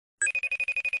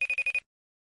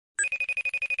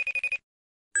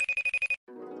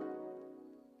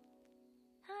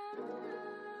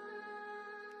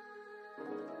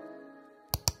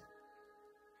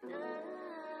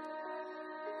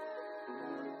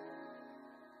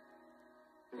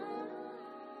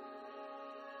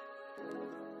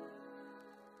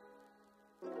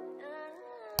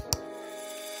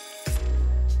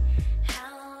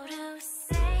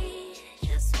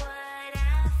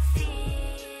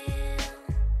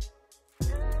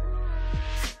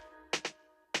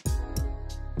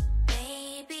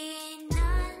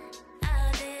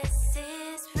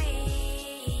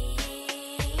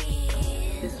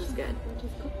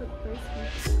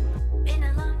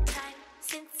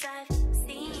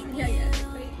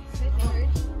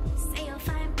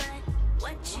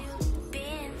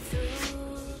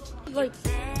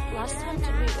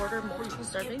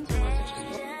servings or was it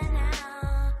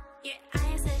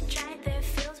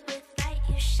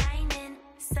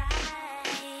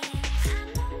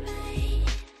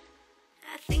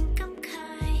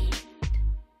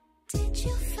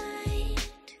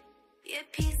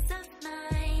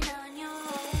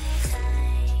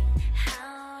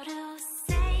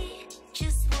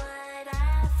just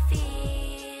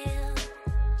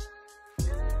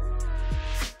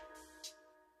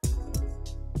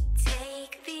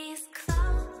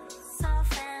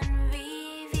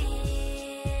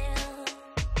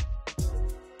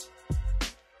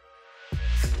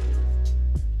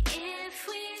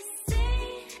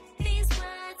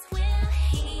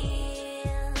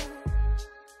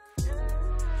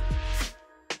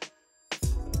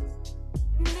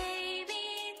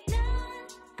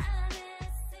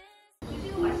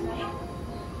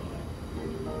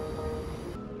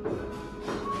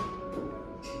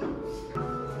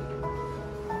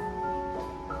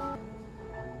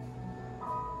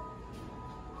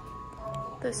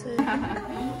This is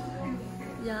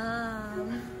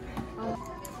yum.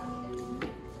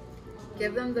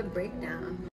 Give them the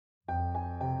breakdown.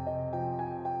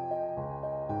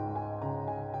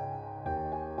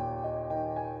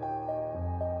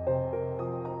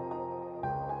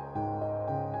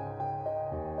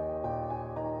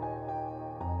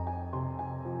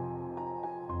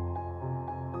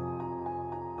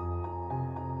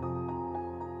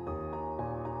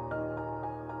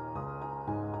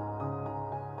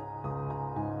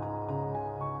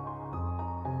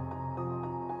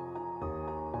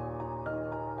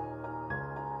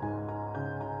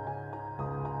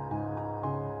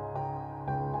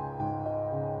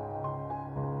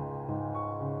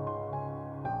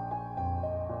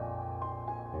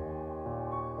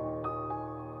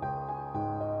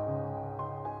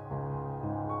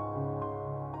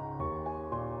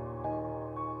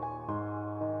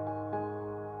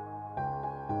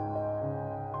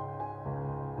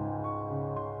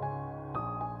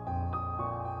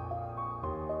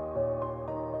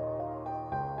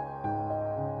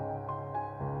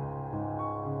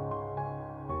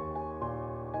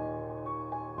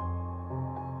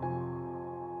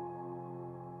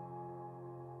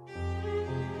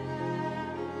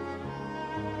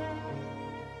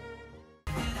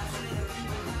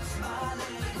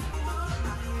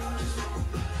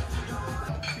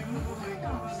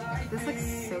 This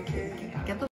looks so cute.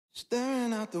 Get the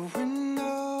staring out the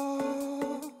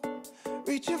window,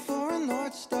 reaching for a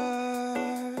North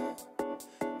Star,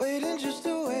 waiting just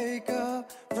to wake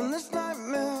up from this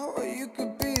nightmare where you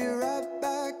could be right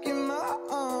back in my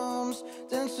arms,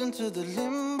 dancing to the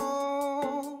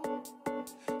limbo,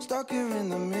 stuck here in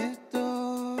the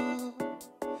middle.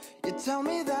 You tell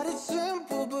me that it's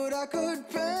simple, but I could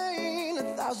paint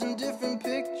 1,000 different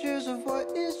pictures of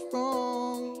what is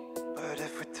wrong. But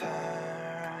if we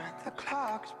turn the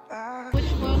clocks back,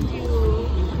 which one do you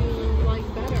like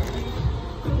better?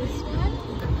 This one?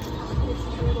 This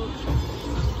turtle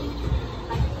checklist.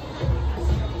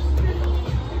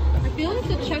 I feel like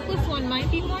the checklist one might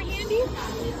be more handy.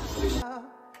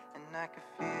 and I can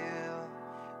feel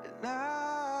it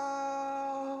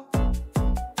now.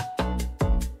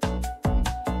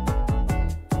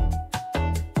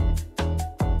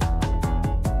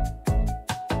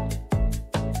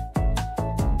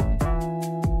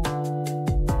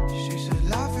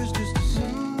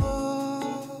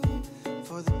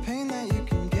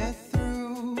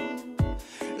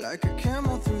 Like a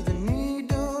camel through the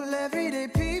needle. Everyday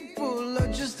people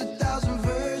are just 1,000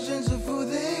 versions of who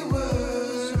they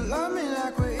were. So love me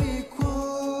like we're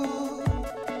equal,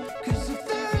 'cause if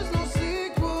there's no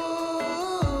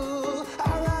sequel,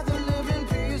 I'd rather live in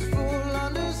peaceful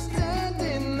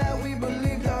understanding that we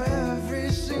believed our every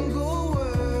single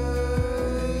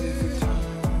word.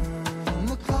 Turn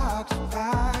the clocks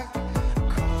back a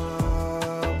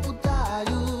couple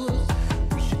dials.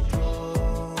 We should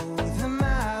throw them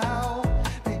out,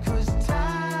 because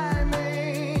time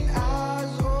ain't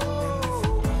ours.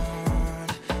 Oh, burn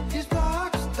these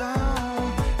blocks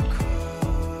down a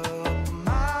couple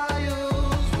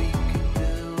miles. We could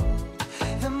build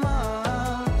them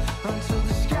up until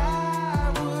the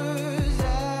sky was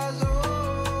as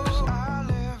old. I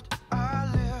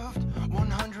lived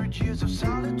 100 years of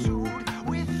solitude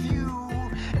with you,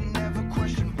 and never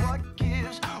questioned what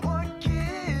gives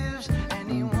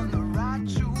anyone the right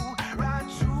to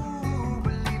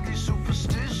believe these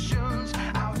superstitions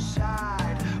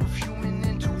outside of human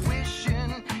intuition.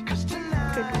 'Cause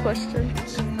tonight, Good question.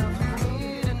 it's enough for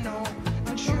me to know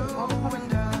that you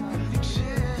and I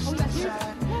exist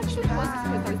inside this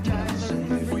paradise.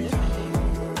 If we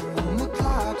turn the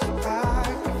clocks back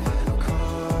a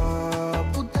couple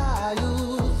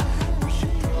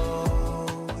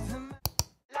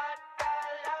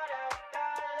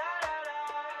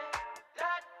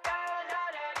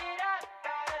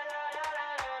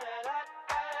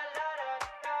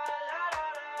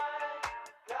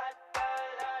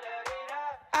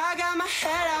I got my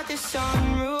head out the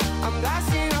sunroof, I'm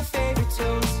blasting our favorite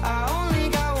tunes. I only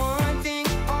got one thing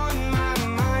on my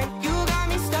mind. You got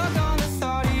me stuck on the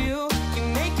thought of you.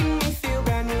 You're making me feel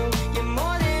brand new. You're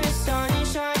more than a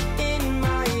sunshine in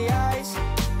my eyes.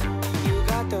 You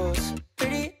got those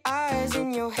pretty eyes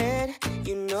in your head,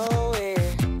 you know it.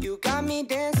 You got me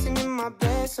dancing in my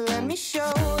bed, so let me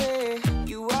show it.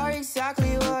 You are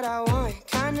exactly what I want,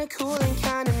 kinda cool and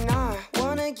kinda not.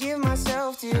 Wanna give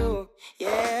myself to you.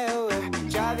 Yeah, we're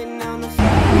driving down the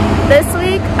This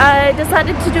week I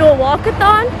decided to do a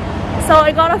walkathon, so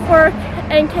I got off work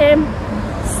and came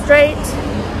straight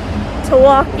to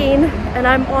walking, and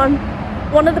I'm on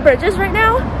one of the bridges right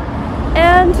now,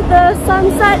 and the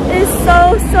sunset is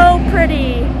so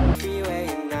pretty. freeway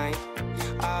at night.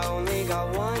 I only got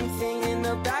one thing in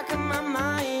the back of my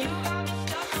mind.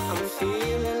 I'm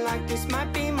feeling like this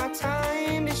might be my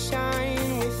time to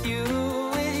shine with you,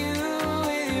 with you,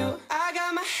 with you. I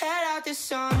got my head out the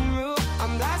sunroof,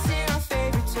 I'm blasting our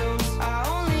favorite tunes. I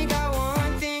only got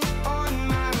one thing on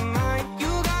my mind.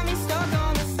 You got me stuck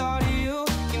on the thought of you.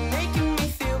 You're making me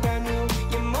feel brand new.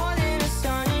 You're more than a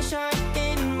sunshine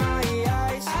in my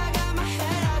eyes. I got my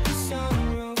head out the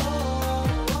sunroof.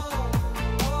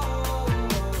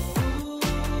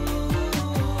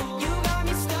 You got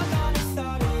me stuck on the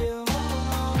thought of you.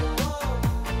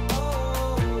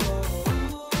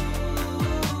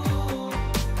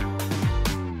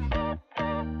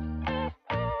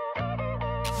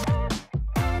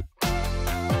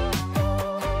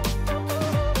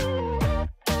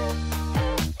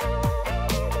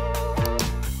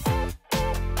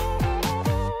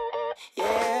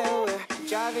 Yeah, we're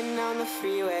driving down the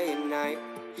freeway at night.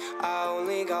 I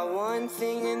only got one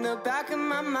thing in the back of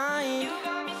my mind.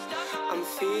 I'm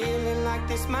feeling like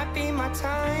this might be my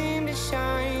time to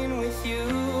shine with you,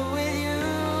 with you,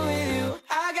 with you.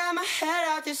 I got my head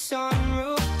out the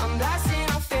sunroof, I'm blasting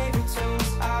our favorite tunes.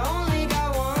 I only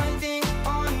got one thing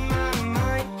on my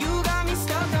mind. You got me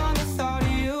stuck on the thought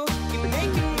of you. You're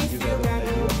making me feel brand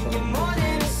new. You're more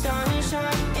than a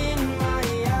sunshine in my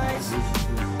eyes.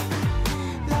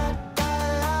 La da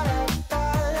la da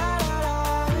la la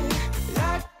la da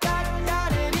da da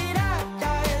dee da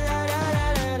da la la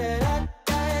la la la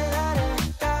da la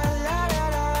da la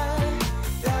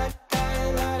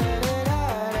la la la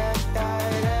da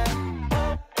la